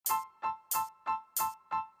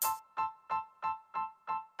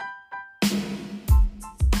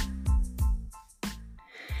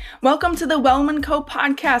Welcome to the Well Woman Co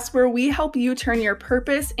podcast, where we help you turn your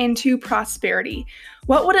purpose into prosperity.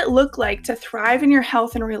 What would it look like to thrive in your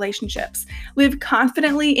health and relationships? Live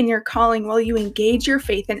confidently in your calling while you engage your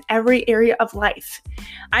faith in every area of life.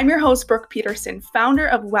 I'm your host, Brooke Peterson, founder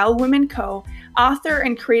of Well Woman Co, author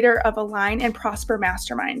and creator of Align and Prosper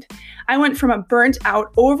Mastermind. I went from a burnt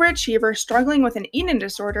out overachiever struggling with an eating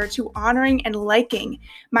disorder to honoring and liking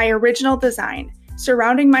my original design,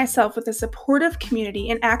 surrounding myself with a supportive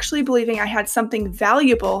community, and actually believing I had something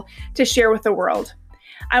valuable to share with the world.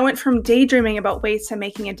 I went from daydreaming about ways to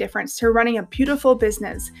making a difference to running a beautiful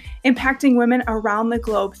business, impacting women around the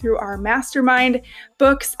globe through our mastermind,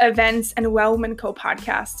 books, events, and Well Woman Co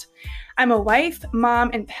podcast. I'm a wife,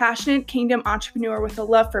 mom, and passionate kingdom entrepreneur with a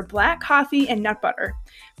love for black coffee and nut butter.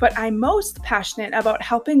 But I'm most passionate about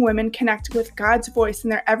helping women connect with God's voice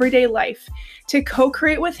in their everyday life, to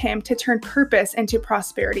co-create with Him to turn purpose into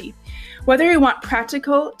prosperity. Whether you want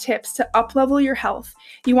practical tips to uplevel your health,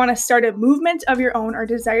 you want to start a movement of your own, or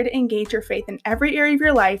desire to engage your faith in every area of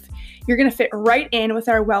your life, you're going to fit right in with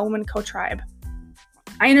our Well Woman Co tribe.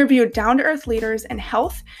 I interview down-to-earth leaders in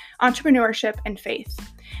health, entrepreneurship, and faith.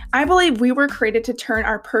 I believe we were created to turn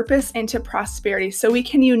our purpose into prosperity so we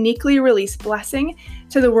can uniquely release blessing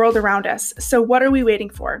to the world around us. So what are we waiting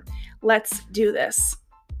for? Let's do this.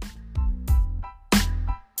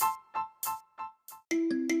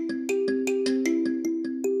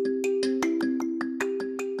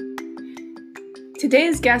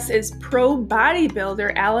 Today's guest is pro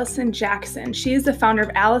bodybuilder Allison Jackson. She is the founder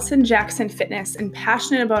of Allison Jackson Fitness and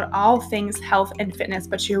passionate about all things health and fitness,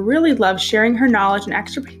 but she really loves sharing her knowledge and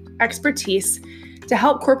expertise to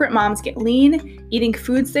help corporate moms get lean, eating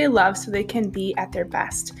foods they love so they can be at their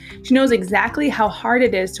best. She knows exactly how hard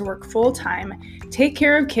it is to work full-time, take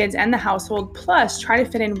care of kids and the household, plus try to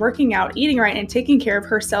fit in working out, eating right, and taking care of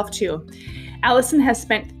herself too. Allison has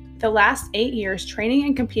spent the last 8 years training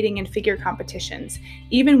and competing in figure competitions,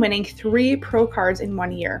 even winning 3 pro cards in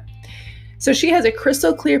 1 year. So she has a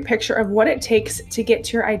crystal clear picture of what it takes to get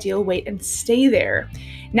to your ideal weight and stay there.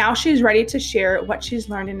 Now she's ready to share what she's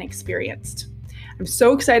learned and experienced. I'm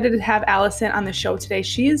so excited to have Allison on the show today.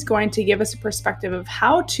 She is going to give us a perspective of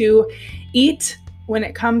how to eat when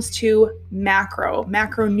it comes to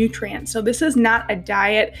macronutrients. So this is not a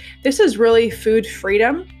diet. This is really food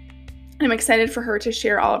freedom. I'm excited for her to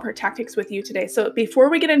share all of her tactics with you today. So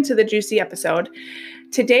before we get into the juicy episode,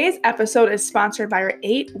 today's episode is sponsored by our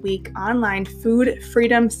 8-week online Food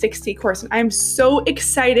Freedom 60 course. And I'm so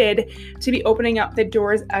excited to be opening up the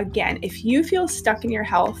doors again. If you feel stuck in your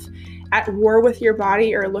health, at war with your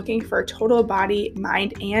body, or looking for a total body,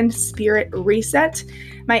 mind, and spirit reset,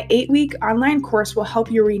 my 8-week online course will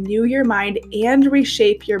help you renew your mind and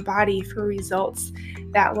reshape your body for results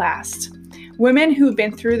that last. Women who've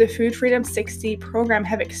been through the Food Freedom 60 program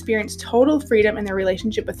have experienced total freedom in their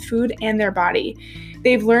relationship with food and their body.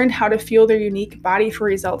 They've learned how to fuel their unique body for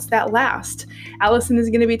results that last. Allison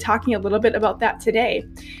is going to be talking a little bit about that today.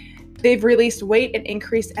 They've released weight and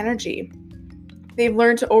increased energy. They've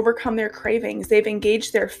learned to overcome their cravings. They've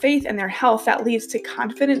engaged their faith and their health that leads to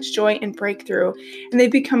confidence, joy, and breakthrough. And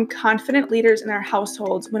they've become confident leaders in our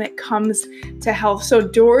households when it comes to health. So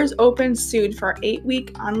doors open soon for our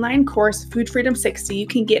 8-week online course, Food Freedom 60. You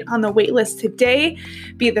can get on the wait list today,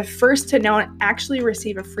 be the first to know, and actually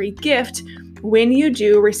receive a free gift. When you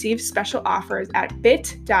do, receive special offers at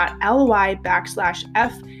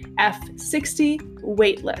bit.ly/FF60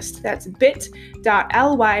 waitlist. That's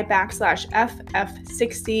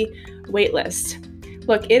bit.ly/FF60 waitlist.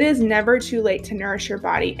 Look, it is never too late to nourish your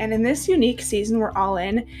body. And in this unique season we're all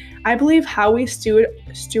in, I believe how we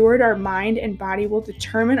steward our mind and body will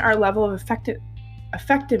determine our level of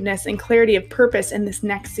effectiveness and clarity of purpose in this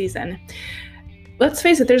next season. Let's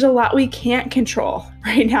face it, there's a lot we can't control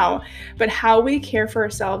right now, but how we care for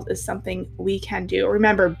ourselves is something we can do.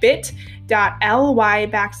 Remember,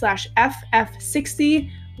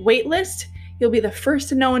 bit.ly/FF60 waitlist. You'll be the first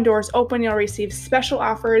to know when doors open. You'll receive special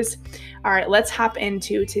offers. All right, let's hop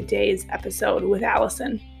into today's episode with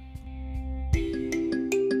Allison.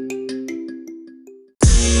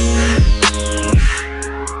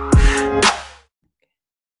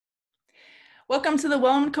 Welcome to the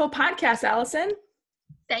Well Woman Co podcast, Allison.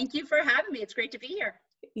 Thank you for having me. It's great to be here.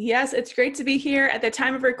 Yes, it's great to be here. At the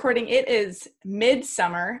time of recording, it is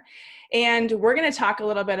midsummer, and we're going to talk a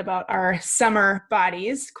little bit about our summer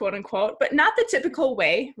bodies, quote unquote, but not the typical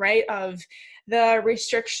way, right, of the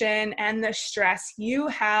restriction and the stress. You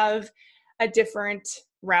have a different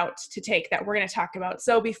route to take that we're going to talk about.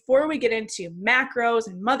 So before we get into macros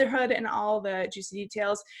and motherhood and all the juicy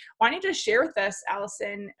details, why don't you just share with us,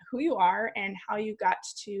 Allison, who you are and how you got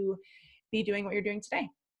to be doing what you're doing today?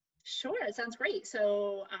 Sure, it sounds great.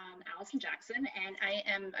 So, Allison Jackson,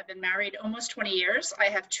 and I've been married almost 20 years. I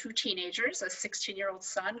have two teenagers, a 16-year-old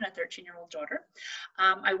son and a 13-year-old daughter.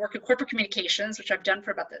 I work in corporate communications, which I've done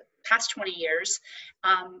for about the past 20 years.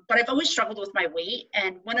 But I've always struggled with my weight.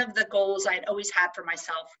 And one of the goals I'd always had for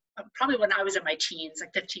myself, probably when I was in my teens,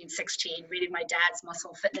 like 15, 16, reading my dad's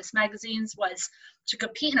muscle fitness magazines, was to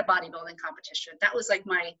compete in a bodybuilding competition. That was like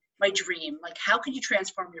my dream. Like, how can you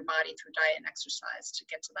transform your body through diet and exercise to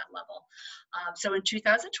get to that level? So in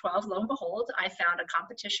 2012, lo and behold, I found a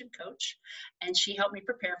competition coach, and she helped me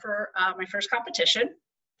prepare for my first competition.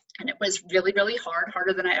 And it was really, really hard,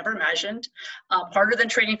 harder than I ever imagined, harder than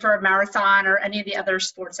training for a marathon or any of the other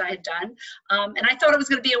sports I had done. And I thought it was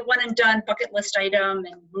going to be a one and done bucket list item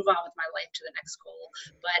and move on with my life to the next goal.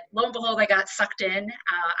 But lo and behold, I got sucked in.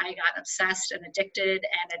 I got obsessed and addicted,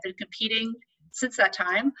 and I've been competing since that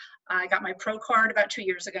time. I got my pro card about 2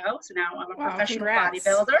 years ago. So now I'm a professional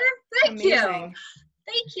bodybuilder. Thank you. Thank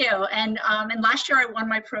you. And last year I won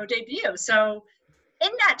my pro debut. So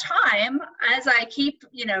in that time, as I keep,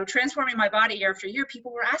 transforming my body year after year,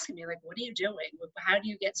 people were asking me, like, what are you doing? How do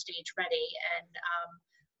you get stage ready? And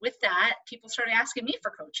with that, people started asking me for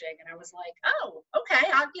coaching. And I was like, oh,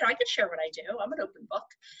 okay, I could share what I do. I'm an open book.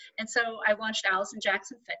 And so I launched Allison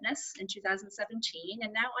Jackson Fitness in 2017.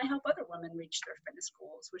 And now I help other women reach their fitness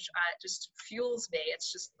goals, which just fuels me.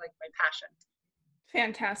 It's just like my passion.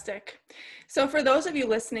 Fantastic. So for those of you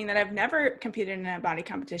listening that have never competed in a body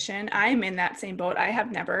competition, I'm in that same boat. I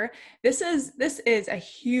have never. This is a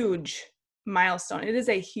huge milestone. It is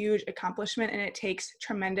a huge accomplishment, and it takes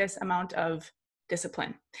tremendous amount of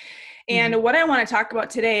discipline. And what I want to talk about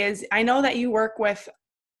today is, I know that you work with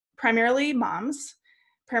primarily moms,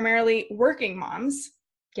 primarily working moms,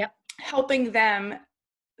 helping them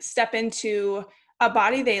step into a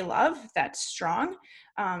body they love, that's strong,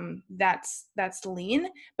 that's lean,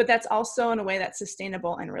 but that's also in a way that's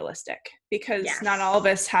sustainable and realistic, because not all of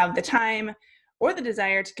us have the time or the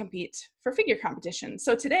desire to compete for figure competitions.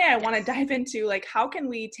 So today I want to dive into, like, how can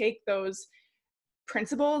we take those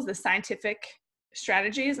principles, the scientific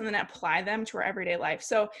strategies, and then apply them to our everyday life.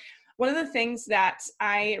 So one of the things that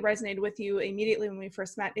I resonated with you immediately when we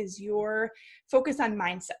first met is your focus on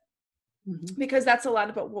mindset. Because that's a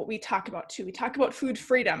lot about what we talk about too. We talk about food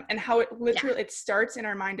freedom and how it literally, it starts in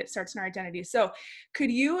our mind, it starts in our identity. So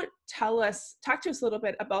could you talk to us a little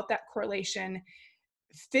bit about that correlation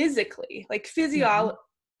physically, like physiologically,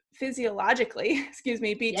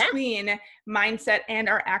 between mindset and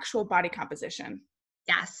our actual body composition?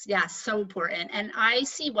 Yes, so important. And I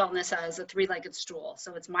see wellness as a three-legged stool.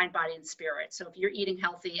 So it's mind, body, and spirit. So if you're eating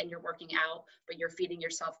healthy and you're working out, but you're feeding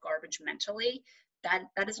yourself garbage mentally,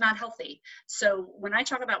 that is not healthy. So when I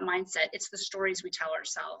talk about mindset, it's the stories we tell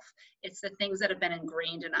ourselves. It's the things that have been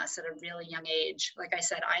ingrained in us at a really young age. Like I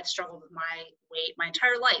said, I've struggled with my weight my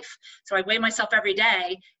entire life. So I weigh myself every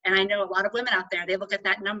day. And I know a lot of women out there, they look at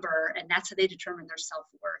that number and that's how they determine their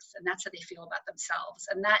self-worth. And that's how they feel about themselves.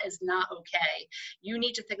 And that is not okay. You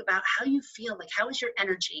need to think about how you feel. Like, how is your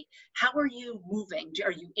energy? How are you moving?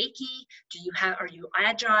 Are you achy? Are you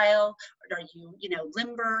agile? Are you,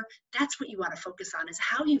 limber? That's what you want to focus on, is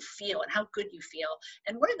how you feel and how good you feel.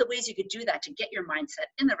 And one of the ways you could do that to get your mindset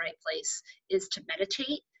in the right place is to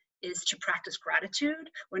meditate, is to practice gratitude.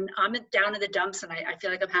 When I'm down in the dumps and I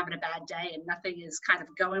feel like I'm having a bad day and nothing is kind of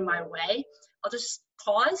going my way, I'll just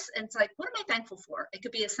pause and it's like, what am I thankful for? It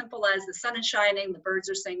could be as simple as the sun is shining, the birds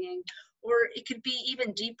are singing, or it could be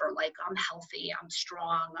even deeper, like I'm healthy, I'm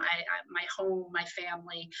strong, my home, my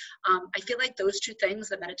family. I feel like those two things,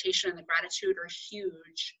 the meditation and the gratitude, are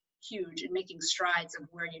huge in making strides of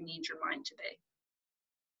where you need your mind to be.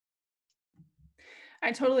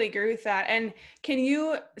 I totally agree with that. And can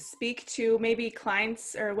you speak to maybe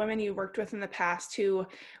clients or women you worked with in the past who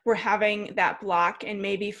were having that block, and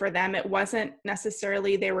maybe for them it wasn't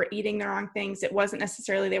necessarily they were eating the wrong things, it wasn't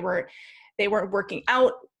necessarily they weren't working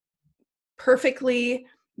out perfectly,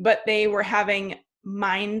 but they were having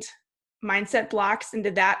mindset blocks, and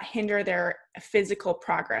did that hinder their physical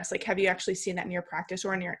progress? Like, have you actually seen that in your practice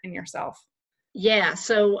or in yourself? Yeah.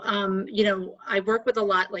 So, I work with a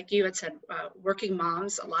lot, like you had said, working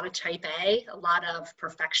moms, a lot of type A, a lot of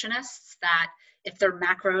perfectionists that if their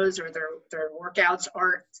macros or their workouts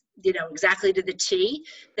aren't, exactly to the T,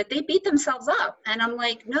 that they beat themselves up. And I'm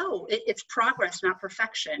like, no, it's progress, not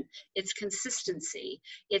perfection. It's consistency.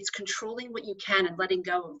 It's controlling what you can and letting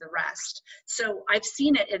go of the rest. So I've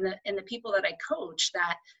seen it in the people that I coach,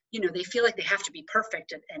 that they feel like they have to be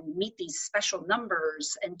perfect and meet these special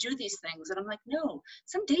numbers and do these things. And I'm like, no,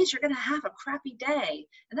 some days you're going to have a crappy day,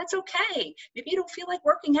 and that's okay. Maybe you don't feel like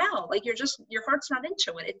working out. Like your heart's not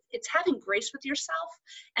into it. It's having grace with yourself.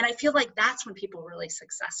 And I feel like that's when people are really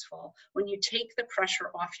successful, when you take the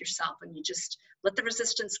pressure off yourself and you just let the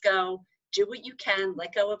resistance go, do what you can,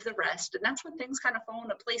 let go of the rest. And that's when things kind of fall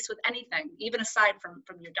into place with anything, even aside from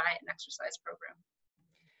your diet and exercise program.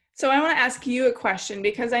 So I want to ask you a question,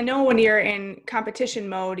 because I know when you're in competition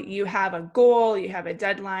mode, you have a goal, you have a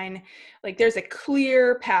deadline, like there's a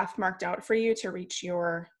clear path marked out for you to reach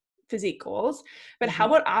your physique goals. But how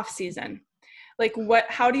about off season? Like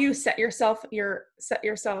how do you set yourself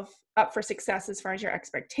up for success as far as your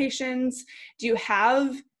expectations? Do you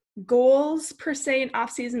have goals per se in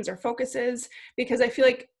off seasons or focuses? Because I feel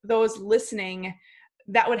like those listening,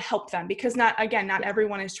 that would help them, because not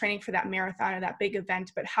everyone is training for that marathon or that big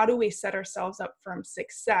event, but how do we set ourselves up for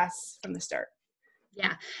success from the start?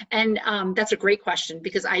 Yeah. And that's a great question,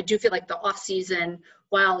 because I do feel like the off season,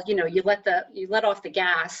 while, you let off the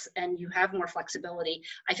gas and you have more flexibility,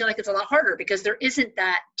 I feel like it's a lot harder because there isn't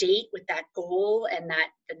that date with that goal and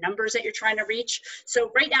the numbers that you're trying to reach.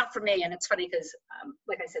 So right now for me, and it's funny because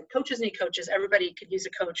like I said, coaches need coaches. Everybody could use a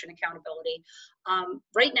coach and accountability.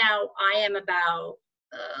 Right now I am about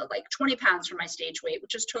like 20 pounds from my stage weight,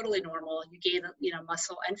 which is totally normal. You gain,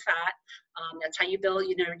 muscle and fat. That's how you build,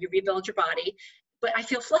 you rebuild your body. But I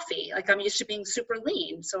feel fluffy. Like I'm used to being super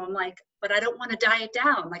lean. So I'm like, but I don't want to diet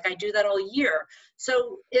down. Like I do that all year.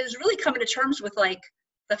 So it was really coming to terms with like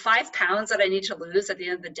the 5 pounds that I need to lose at the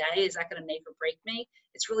end of the day. Is that going to make or break me?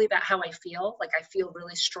 It's really about how I feel. Like I feel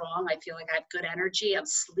really strong. I feel like I have good energy. I'm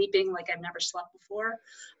sleeping like I've never slept before.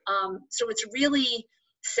 So it's really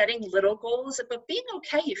setting little goals, but being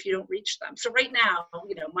okay if you don't reach them. So right now,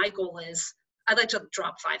 my goal is I'd like to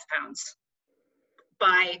drop 5 pounds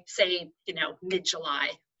by, say, mid-July.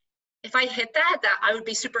 If I hit that I would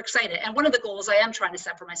be super excited. And one of the goals I am trying to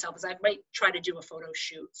set for myself is I might try to do a photo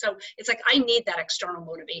shoot. So it's like I need that external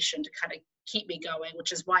motivation to kind of keep me going,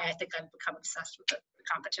 which is why I think I've become obsessed with the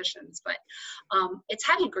competitions. But it's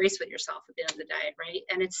having grace with yourself at the end of the day, right?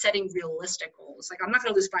 And it's setting realistic goals. Like I'm not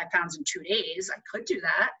going to lose 5 pounds in 2 days. I could do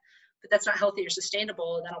that, but that's not healthy or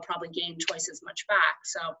sustainable. And then I'll probably gain twice as much back.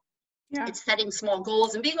 So it's setting small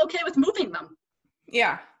goals and being okay with moving them.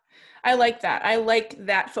 Yeah. I like that. I like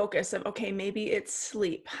that focus of, okay, maybe it's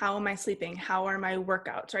sleep. How am I sleeping? How are my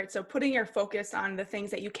workouts, right? So putting your focus on the things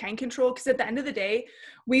that you can control, because at the end of the day,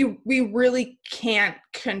 we really can't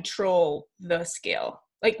control the scale.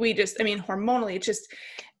 Like hormonally, it's just,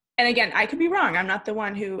 and again, I could be wrong. I'm not the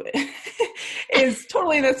one who is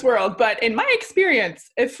totally in this world, but in my experience,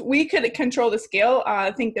 if we could control the scale,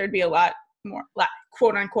 I think there'd be a lot more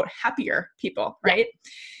quote unquote happier people, right?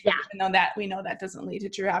 Yeah. Even though that we know that doesn't lead to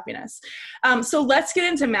true happiness. So let's get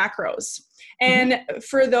into macros. And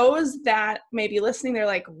for those that may be listening, they're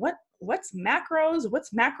like, what's macros?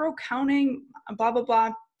 What's macro counting? Blah, blah,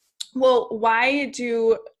 blah. Well, why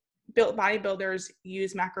do bodybuilders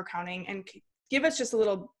use macro counting? And give us just a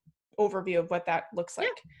little overview of what that looks like.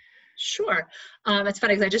 Yeah. Sure. It's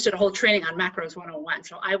funny because I just did a whole training on macros 101.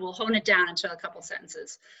 So I will hone it down into a couple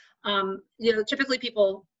sentences. Typically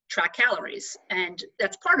people track calories, and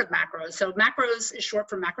that's part of macros. So macros is short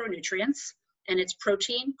for macronutrients, and it's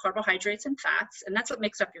protein, carbohydrates, and fats, and that's what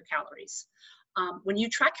makes up your calories. When you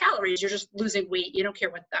track calories, you're just losing weight. You don't care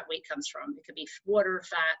what that weight comes from. It could be water,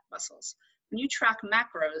 fat, muscles. When you track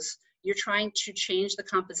macros, you're trying to change the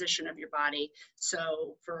composition of your body.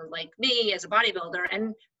 So for like me as a bodybuilder,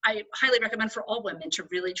 and I highly recommend for all women to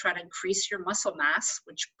really try to increase your muscle mass,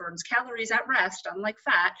 which burns calories at rest, unlike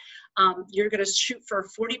fat. You're going to shoot for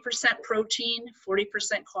 40% protein, 40%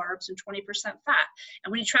 carbs, and 20% fat.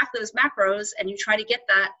 And when you track those macros and you try to get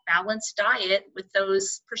that balanced diet with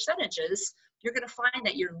those percentages, you're going to find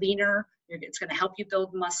that you're leaner. It's going to help you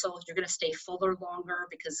build muscle. You're going to stay fuller longer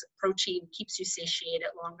because protein keeps you satiated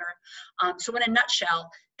longer. So in a nutshell,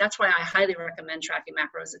 that's why I highly recommend tracking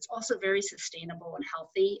macros. It's also very sustainable and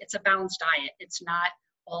healthy. It's a balanced diet. It's not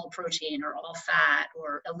all protein or all fat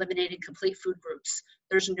or eliminating complete food groups.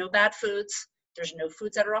 There's no bad foods. There's no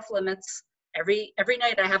foods that are off limits. Every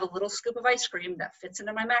night I have a little scoop of ice cream that fits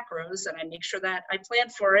into my macros, and I make sure that I plan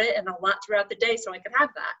for it and a lot throughout the day so I can have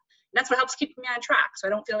that. That's what helps keep me on track, so I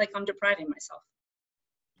don't feel like I'm depriving myself.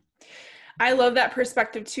 I love that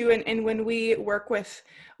perspective too. And when we work with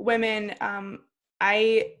women,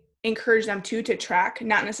 I encourage them to track,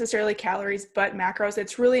 not necessarily calories, but macros.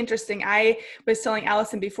 It's really interesting. I was telling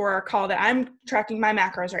Allison before our call that I'm tracking my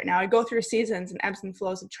macros right now. I go through seasons and ebbs and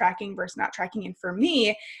flows of tracking versus not tracking. And for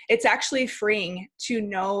me, it's actually freeing to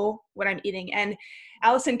know what I'm eating. And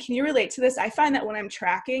Allison, can you relate to this? I find that when I'm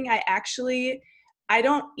tracking, I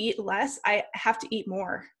don't eat less. I have to eat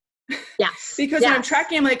more. Yes. Because when I'm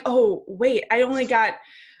tracking, I'm like, oh, wait, I only got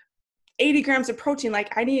 80 grams of protein.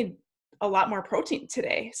 Like I need a lot more protein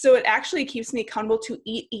today. So it actually keeps me accountable to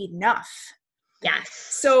eat enough. Yes.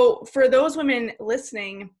 So for those women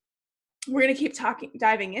listening, we're going to keep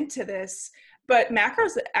diving into this, but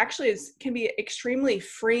macros actually can be an extremely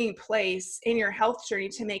freeing place in your health journey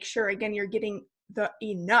to make sure, again, you're getting the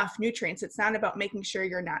enough nutrients. It's not about making sure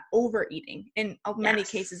you're not overeating in many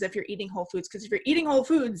cases if you're eating whole foods, because if you're eating whole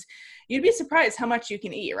foods, you'd be surprised how much you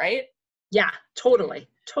can eat, right? Yeah, totally.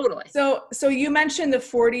 So you mentioned the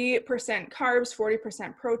 40% carbs,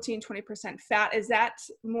 40% protein, 20% fat. Is that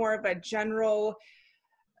more of a general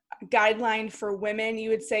guideline for women, you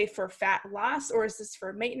would say, for fat loss, or is this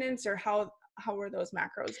for maintenance, or how are those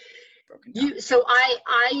macros broken down? So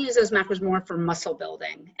I use those macros more for muscle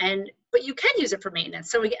building, but you can use it for maintenance.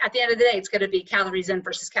 So at the end of the day, it's going to be calories in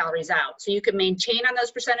versus calories out. So you could maintain on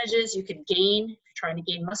those percentages. You could gain if you're trying to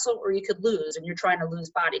gain muscle, or you could lose and you're trying to lose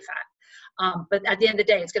body fat. But at the end of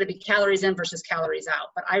the day, it's going to be calories in versus calories out.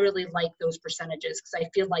 But I really like those percentages because I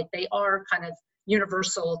feel like they are kind of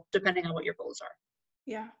universal depending on what your goals are.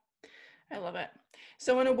 Yeah, I love it.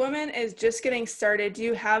 So when a woman is just getting started, do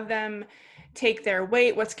you have them take their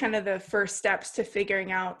weight? What's kind of the first steps to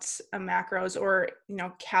figuring out macros or,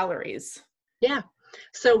 calories? Yeah.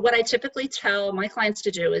 So what I typically tell my clients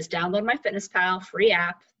to do is download MyFitnessPal free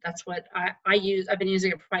app. That's what I use. I've been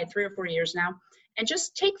using it for probably 3 or 4 years now. And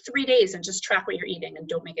just take 3 days and just track what you're eating and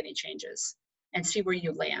don't make any changes and see where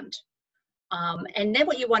you land. And then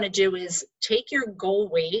what you want to do is take your goal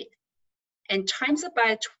weight and times it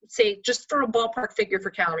by, say, just for a ballpark figure for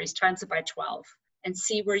calories, times it by 12 and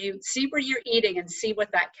see where you're eating and see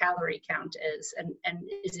what that calorie count is. And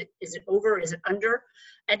is it over, is it under?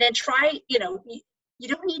 And then try, you don't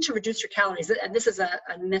need to reduce your calories. And this is a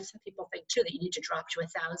myth that people think too, that you need to drop to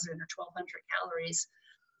 1,000 or 1,200 calories.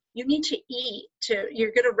 You need to eat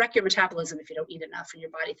you're going to wreck your metabolism if you don't eat enough and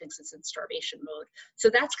your body thinks it's in starvation mode. So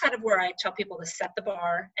that's kind of where I tell people to set the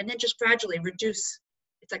bar and then just gradually reduce.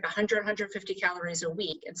 It's like 100, 150 calories a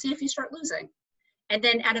week and see if you start losing. And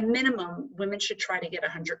then at a minimum, women should try to get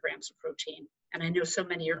 100 grams of protein. And I know so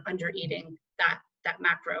many are under eating that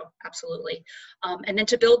macro, absolutely. And then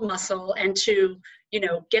to build muscle and to,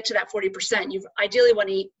 get to that 40%, you ideally want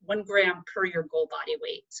to eat 1 gram per your goal body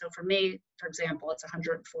weight. So for me, for example, it's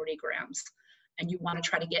 140 grams. And you want to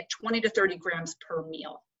try to get 20 to 30 grams per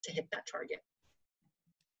meal to hit that target.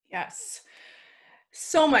 Yes.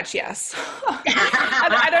 So much yes.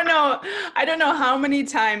 I don't know how many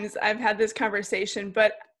times I've had this conversation,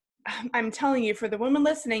 but I'm telling you, for the women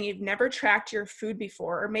listening, you've never tracked your food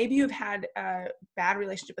before, or maybe you've had a bad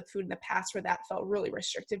relationship with food in the past where that felt really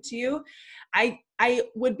restrictive to you. I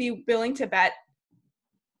would be willing to bet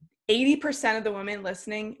 80% of the women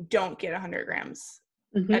listening don't get 100 grams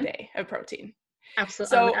a day of protein.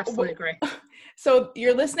 Absolutely. I would absolutely agree. So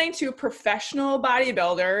you're listening to a professional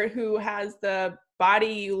bodybuilder who has the body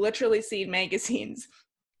you literally see in magazines.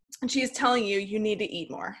 And she's telling you, you need to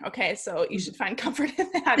eat more. Okay. So you should find comfort in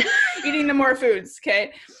that, eating the more foods.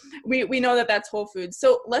 Okay. We know that that's whole foods.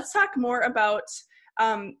 So let's talk more about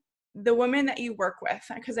the women that you work with,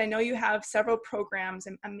 because I know you have several programs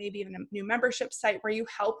and maybe even a new membership site where you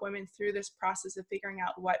help women through this process of figuring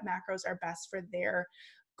out what macros are best for their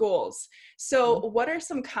goals. So what are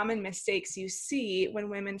some common mistakes you see when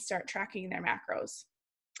women start tracking their macros?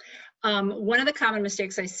 One of the common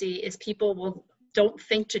mistakes I see is people don't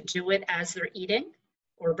think to do it as they're eating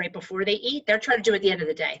or right before they eat. They're trying to do it at the end of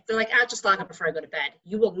the day. They're like, I'll just log up before I go to bed.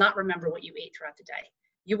 You will not remember what you ate throughout the day.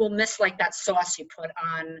 You will miss like that sauce you put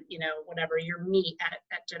on, whatever, your meat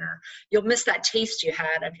at dinner. You'll miss that taste you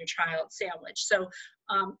had of your child's sandwich. So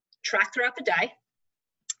track throughout the day.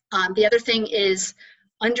 The other thing is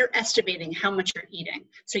underestimating how much you're eating.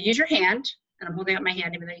 So use your hand, and I'm holding up my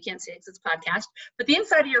hand even though you can't see it because it's a podcast, but the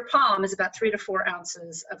inside of your palm is about 3 to 4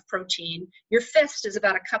 ounces of protein. Your fist is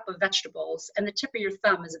about a cup of vegetables, and the tip of your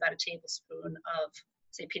thumb is about a tablespoon of,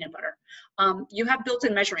 say, peanut butter. You have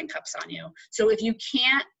built-in measuring cups on you. So if you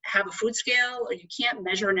can't have a food scale or you can't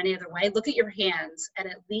measure in any other way, look at your hands and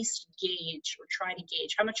at least gauge or try to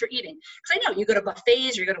gauge how much you're eating. Because I know you go to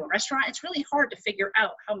buffets or you go to a restaurant, it's really hard to figure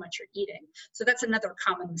out how much you're eating. So that's another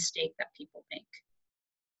common mistake that people make.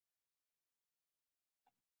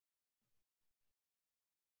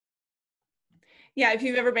 Yeah, if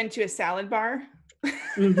you've ever been to a salad bar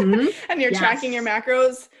and you're tracking your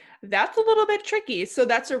macros, that's a little bit tricky. So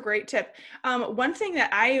that's a great tip. One thing that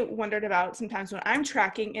I wondered about sometimes when I'm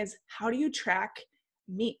tracking is how do you track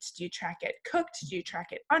meat? Do you track it cooked? Do you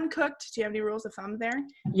track it uncooked? Do you have any rules of thumb there?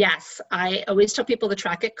 Yes, I always tell people to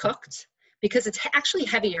track it cooked because it's actually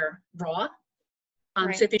heavier raw.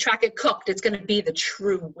 Right. So if you track it cooked, it's going to be the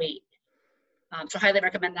true weight. So I highly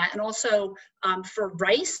recommend that. And also for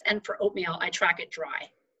rice and for oatmeal, I track it dry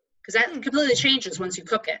because that completely changes once you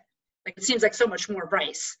cook it. Like it seems like so much more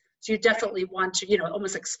rice. So you definitely want to, it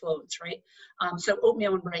almost explodes, right? So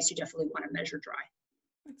oatmeal and rice, you definitely want to measure dry.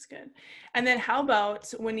 That's good. And then how about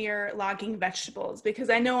when you're logging vegetables? Because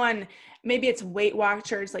I know on maybe it's Weight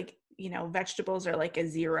Watchers, like, vegetables are like a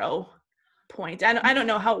 0 point. I don't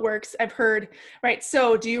know how it works. I've heard, right?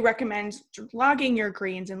 So do you recommend logging your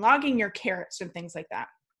greens and logging your carrots and things like that?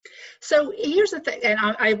 So here's the thing, and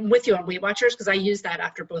I'm with you on Weight Watchers because I used that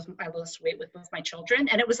after I lost weight with both my children.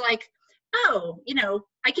 And it was like, oh,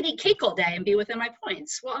 I can eat cake all day and be within my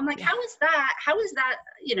points. Well, I'm like, Yeah. how is that,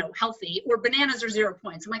 healthy? Or bananas are 0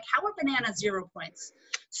 points. I'm like, how are bananas 0 points?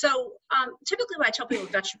 So typically what I tell people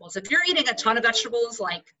with vegetables, if you're eating a ton of vegetables,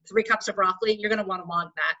 like 3 cups of broccoli, you're going to want to log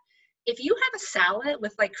that. If you have a salad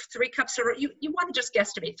with like 3 cups of, you want to just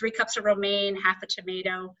guesstimate 3 cups of romaine, half a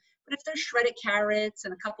tomato. But if there's shredded carrots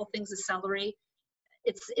and a couple things of celery,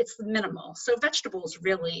 it's minimal. So vegetables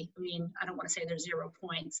really, I don't want to say they're 0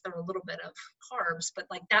 points. They're a little bit of carbs, but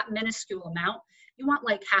like that minuscule amount, you want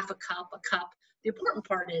like half a cup. The important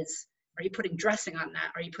part is, are you putting dressing on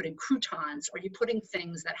that? Are you putting croutons? Are you putting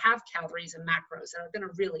things that have calories and macros that are going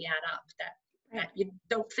to really add up that you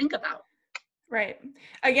don't think about? Right.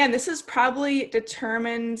 Again, this is probably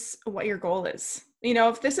determines what your goal is.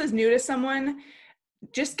 If this is new to someone,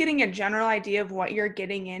 just getting a general idea of what you're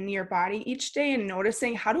getting in your body each day and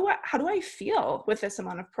noticing how do I feel with this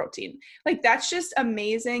amount of protein? Like that's just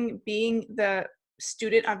amazing, being the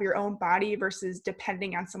student of your own body versus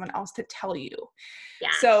depending on someone else to tell you.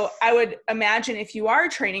 Yes. So I would imagine if you are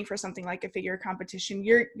training for something like a figure competition,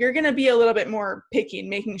 you're going to be a little bit more picky and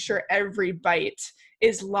making sure every bite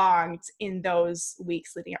is logged in those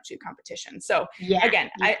weeks leading up to competition. So again,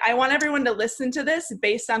 I want everyone to listen to this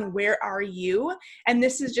based on where are you, and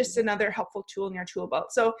this is just another helpful tool in your tool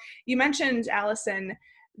belt. So you mentioned, Allison,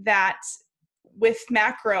 that with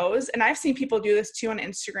macros, and I've seen people do this too on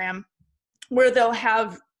Instagram, where they'll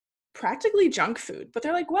have practically junk food, but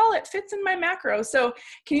they're like, well, it fits in my macro. So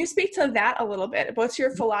can you speak to that a little bit? What's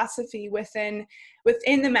your philosophy within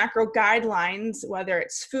the macro guidelines, whether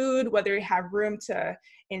it's food, whether you have room to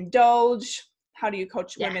indulge? How do you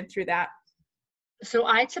coach women through that? So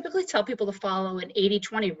I typically tell people to follow an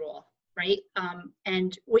 80-20 rule, right?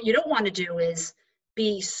 And what you don't want to do is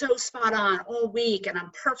be so spot on all week and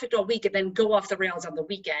I'm perfect all week and then go off the rails on the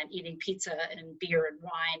weekend eating pizza and beer and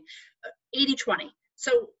wine. 80-20.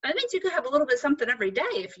 So that means you could have a little bit of something every day.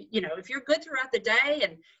 If you're good throughout the day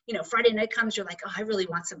and, Friday night comes, you're like, oh, I really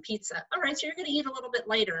want some pizza. All right. So you're going to eat a little bit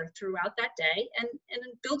later throughout that day and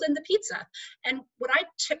build in the pizza. And what I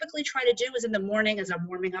typically try to do is in the morning, as I'm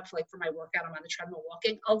warming up, like for my workout, I'm on the treadmill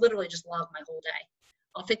walking, I'll literally just log my whole day.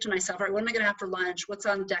 I'll think to myself, all right, what am I going to have for lunch? What's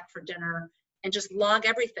on deck for dinner? And just log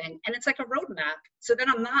everything. And it's like a roadmap. So then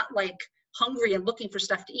I'm not like hungry and looking for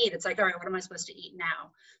stuff to eat. It's like, all right, what am I supposed to eat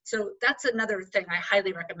now? So that's another thing I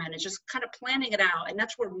highly recommend, is just kind of planning it out. And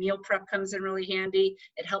that's where meal prep comes in really handy.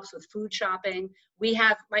 It helps with food shopping. We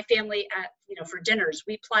have my family for dinners,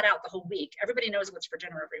 we plot out the whole week. Everybody knows what's for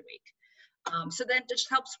dinner every week. So then it just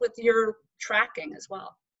helps with your tracking as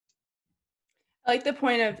well. I like the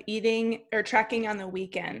point of eating or tracking on the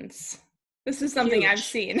weekends. This is something I've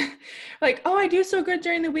seen. Like, oh, I do so good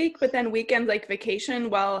during the week, but then weekends like vacation,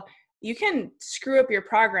 well, you can screw up your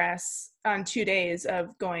progress on 2 days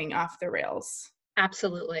of going off the rails.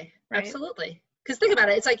 Absolutely. Right? Absolutely. Because think about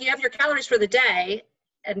it. It's like you have your calories for the day,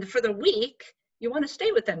 and for the week, you want to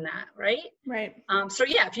stay within that, right? Right. So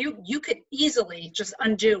yeah, if you could easily just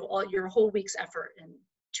undo all your whole week's effort in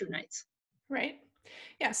 2 nights. Right.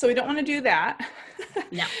 Yeah, so we don't want to do that.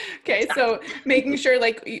 No. Okay, so making sure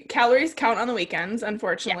like calories count on the weekends,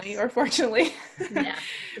 unfortunately, or fortunately. Yeah,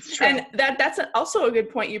 it's true. And that's also a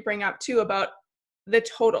good point you bring up too about the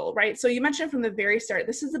total, right? So you mentioned from the very start,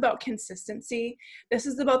 this is about consistency. This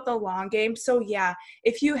is about the long game. So yeah,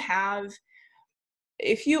 if you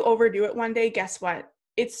overdo it one day, guess what?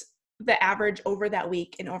 It's the average over that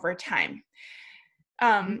week and over time.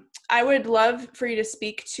 I would love for you to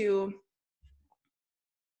speak to,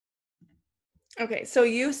 okay, so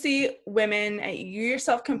you see women, you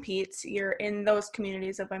yourself compete, you're in those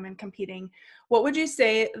communities of women competing. What would you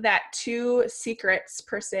say that 2 secrets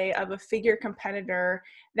per se of a figure competitor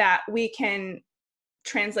that we can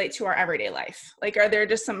translate to our everyday life? Like, are there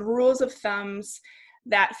just some rules of thumbs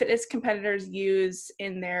that fitness competitors use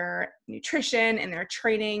in their nutrition and their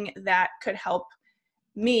training that could help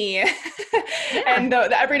me Yeah. and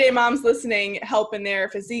the everyday moms listening help in their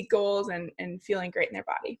physique goals and feeling great in their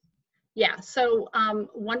body? Yeah. So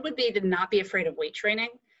one would be to not be afraid of weight training.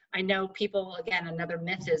 I know people, again, another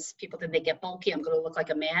myth is people think they get bulky, I'm going to look like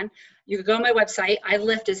a man. You could go on my website. I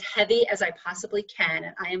lift as heavy as I possibly can,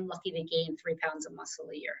 and I am lucky to gain 3 pounds of muscle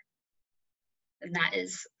a year. And that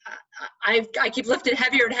is, I keep lifting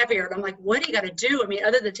heavier and heavier. And I'm like, what do you got to do? I mean,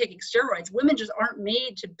 other than taking steroids, women just aren't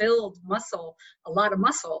made to build muscle, a lot of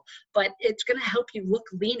muscle, but it's going to help you look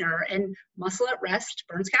leaner, and muscle at rest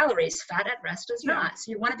burns calories. Fat at rest does not.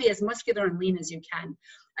 So you want to be as muscular and lean as you can.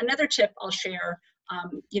 Another tip I'll share,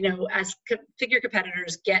 as figure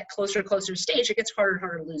competitors get closer and closer to stage, it gets harder and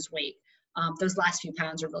harder to lose weight. Those last few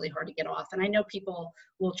pounds are really hard to get off. And I know people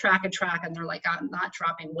will track and they're like, I'm not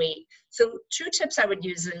dropping weight. So 2 tips I would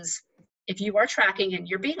use is, if you are tracking and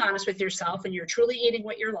you're being honest with yourself and you're truly eating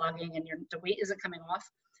what you're logging and the weight isn't coming off,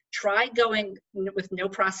 try going with no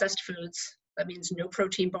processed foods. That means no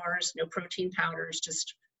protein bars, no protein powders,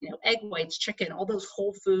 just egg whites, chicken, all those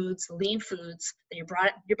whole foods, lean foods that your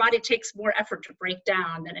body takes more effort to break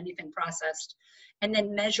down than anything processed. And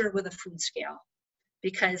then measure with a food scale.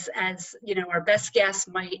 Because as our best guess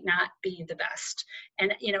might not be the best.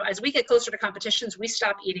 And as we get closer to competitions, we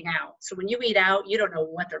stop eating out. So when you eat out, you don't know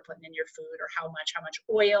what they're putting in your food, or how much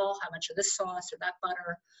oil, how much of this sauce or that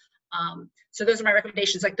butter. So those are my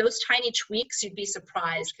recommendations. Like those tiny tweaks, you'd be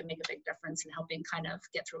surprised, can make a big difference in helping kind of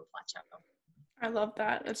get through a plateau. I love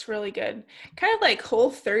that. That's really good. Kind of like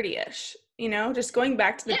Whole30ish, just going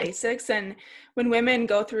back to the basics. And when women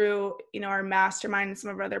go through, our mastermind and some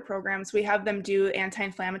of our other programs, we have them do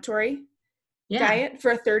anti-inflammatory diet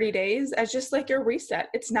for 30 days as just like your reset.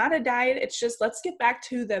 It's not a diet. It's just, let's get back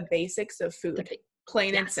to the basics of food,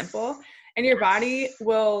 plain and simple. And your body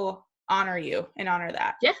will honor you and honor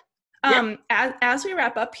that. Yeah. As we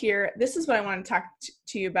wrap up here, this is what I want to talk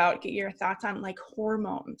to you about, get your thoughts on like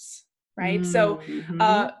hormones. Right. Mm-hmm. So,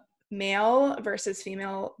 male versus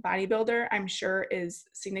female bodybuilder, I'm sure is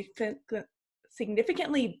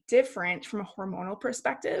significantly different from a hormonal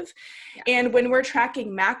perspective. Yeah. And when we're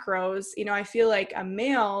tracking macros, I feel like a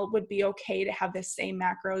male would be okay to have the same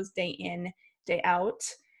macros day in, day out.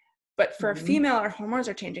 But for a female, our hormones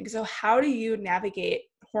are changing. So how do you navigate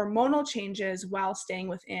hormonal changes while staying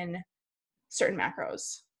within certain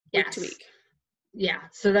macros week to week? Yeah,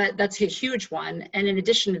 so that's a huge one. And in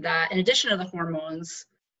addition to that, in addition to the hormones,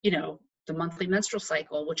 the monthly menstrual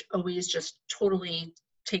cycle, which always just totally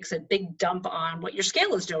takes a big dump on what your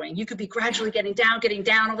scale is doing. You could be gradually getting down.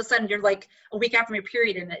 All of a sudden, you're like a week after your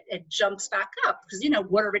period, and it jumps back up because,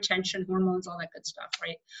 water retention, hormones, all that good stuff,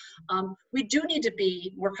 right? We do need to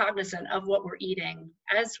be more cognizant of what we're eating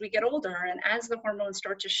as we get older and as the hormones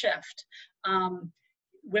start to shift.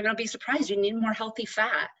 Women will be surprised. You need more healthy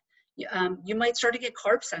fat. You might start to get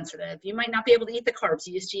carb sensitive. You might not be able to eat the carbs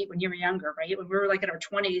you used to eat when you were younger, right? When we were like in our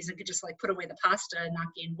 20s and could just like put away the pasta and not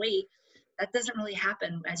gain weight. That doesn't really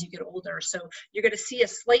happen as you get older. So you're going to see a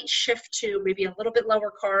slight shift to maybe a little bit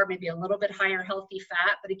lower carb, maybe a little bit higher healthy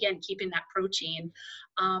fat, but again, keeping that protein.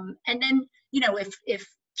 And then,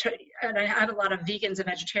 and I have a lot of vegans and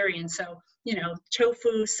vegetarians. So,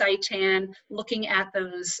 tofu, seitan, looking at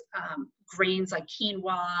those grains like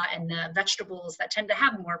quinoa and the vegetables that tend to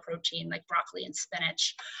have more protein, like broccoli and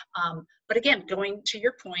spinach. But again, going to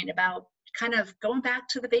your point about kind of going back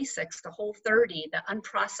to the basics, the Whole30, the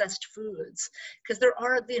unprocessed foods, because there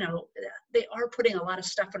are, they are putting a lot of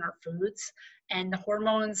stuff in our foods, and the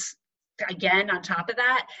hormones, again, on top of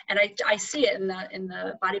that. And I see it in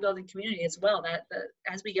the bodybuilding community as well, that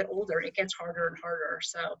as we get older, it gets harder and harder.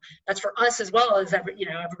 So that's for us as well as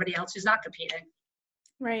everybody else who's not competing.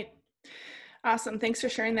 Right. Awesome. Thanks for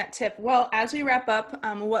sharing that tip. Well, as we wrap up,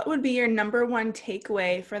 what would be your number one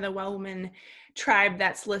takeaway for the Well Woman tribe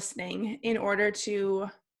that's listening in order to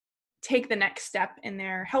take the next step in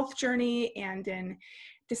their health journey and in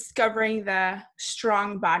discovering the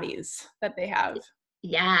strong bodies that they have?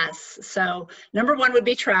 Yes. So number one would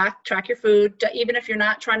be track your food, even if you're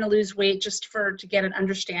not trying to lose weight, just to get an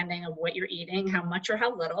understanding of what you're eating, how much or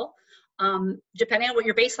how little. Depending on what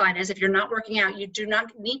your baseline is, if you're not working out, you do not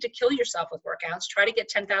need to kill yourself with workouts. Try to get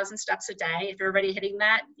 10,000 steps a day. If you're already hitting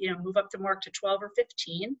that, move up to 12 or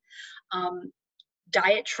 15.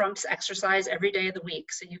 Diet trumps exercise every day of the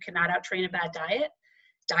week. So you cannot out-train a bad diet.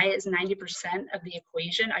 Diet is 90% of the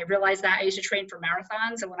equation. I realized that. I used to train for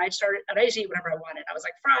marathons, and when I started, I used to eat whatever I wanted. I was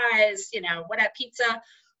like fries, pizza.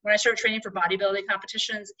 When I started training for bodybuilding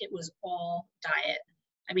competitions, it was all diet.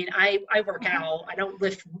 I mean, I work out. I don't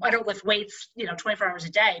lift weights, 24 hours a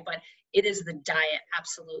day, but it is the diet,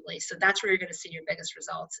 absolutely. So that's where you're going to see your biggest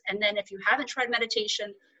results. And then if you haven't tried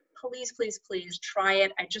meditation, please, please, please try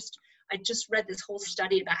it. I just read this whole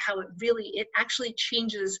study about how it actually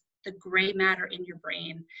changes the gray matter in your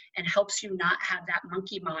brain and helps you not have that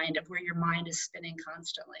monkey mind of where your mind is spinning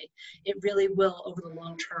constantly. It really will, over the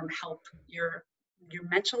long term, help your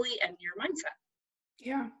mentally and your mindset.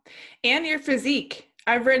 Yeah. And your physique.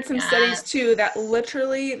 I've read some Yes. studies too that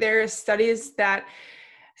literally there are studies that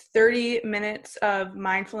 30 minutes of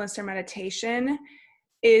mindfulness or meditation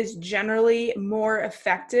is generally more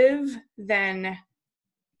effective than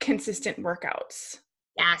consistent workouts.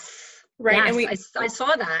 Yes. Right. Yes, And I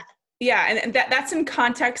saw that. yeah, and that's in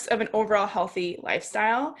context of an overall healthy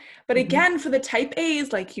lifestyle. But again, for the type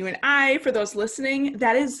A's like you and I, for those listening,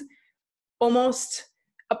 that is almost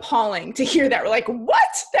appalling to hear that. We're like,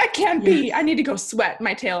 what? That can't be. I need to go sweat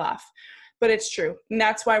my tail off. But it's true. And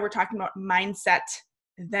that's why we're talking about mindset,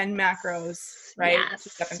 then macros, right? Yes.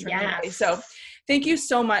 So thank you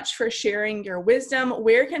so much for sharing your wisdom.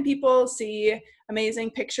 Where can people see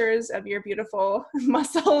amazing pictures of your beautiful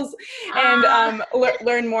muscles and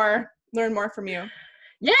learn more from you?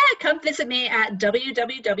 Yeah, come visit me at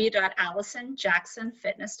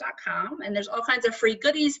www.AlisonJacksonFitness.com. And there's all kinds of free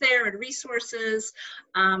goodies there and resources.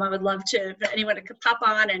 I would love for anyone to pop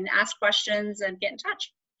on and ask questions and get in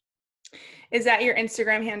touch. Is that your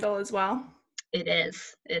Instagram handle as well? It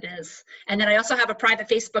is. And then I also have a private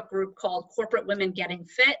Facebook group called Corporate Women Getting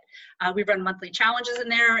Fit. We run monthly challenges in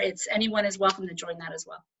there. Anyone is welcome to join that as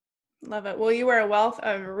well. Love it. Well, you are a wealth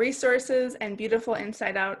of resources and beautiful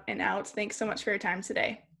inside out and outs. Thanks so much for your time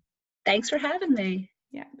today. Thanks for having me.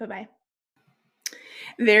 Yeah. Bye-bye.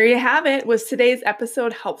 There you have it. Was today's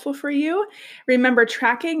episode helpful for you? Remember,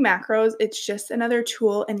 tracking macros, it's just another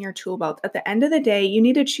tool in your tool belt. At the end of the day, you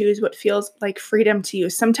need to choose what feels like freedom to you.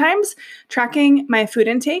 Sometimes tracking my food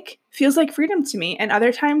intake feels like freedom to me, and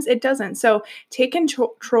other times it doesn't. So take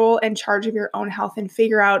control and charge of your own health and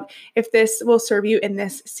figure out if this will serve you in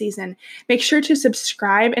this season. Make sure to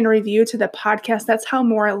subscribe and review to the podcast. That's how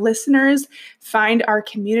more listeners find our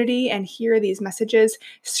community and hear these messages.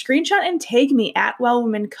 Screenshot and tag me at Well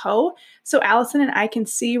Women Co. so Allison and I can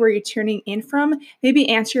see where you're tuning in from, maybe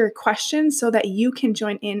answer your questions so that you can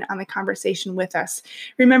join in on the conversation with us.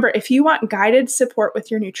 Remember, if you want guided support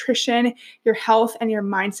with your nutrition, your health, and your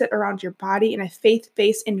mindset around your body in a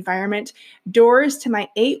faith-based environment, doors to my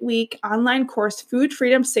 8-week online course, Food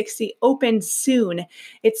Freedom 60, open soon.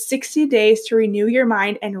 It's 60 days to renew your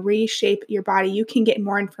mind and reshape your body. You can get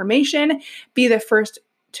more information, be the first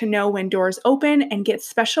to know when doors open, and get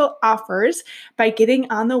special offers by getting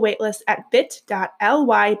on the waitlist at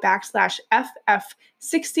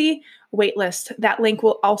bit.ly/FF60 waitlist. That link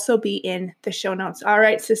will also be in the show notes. All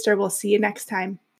right, sister, we'll see you next time.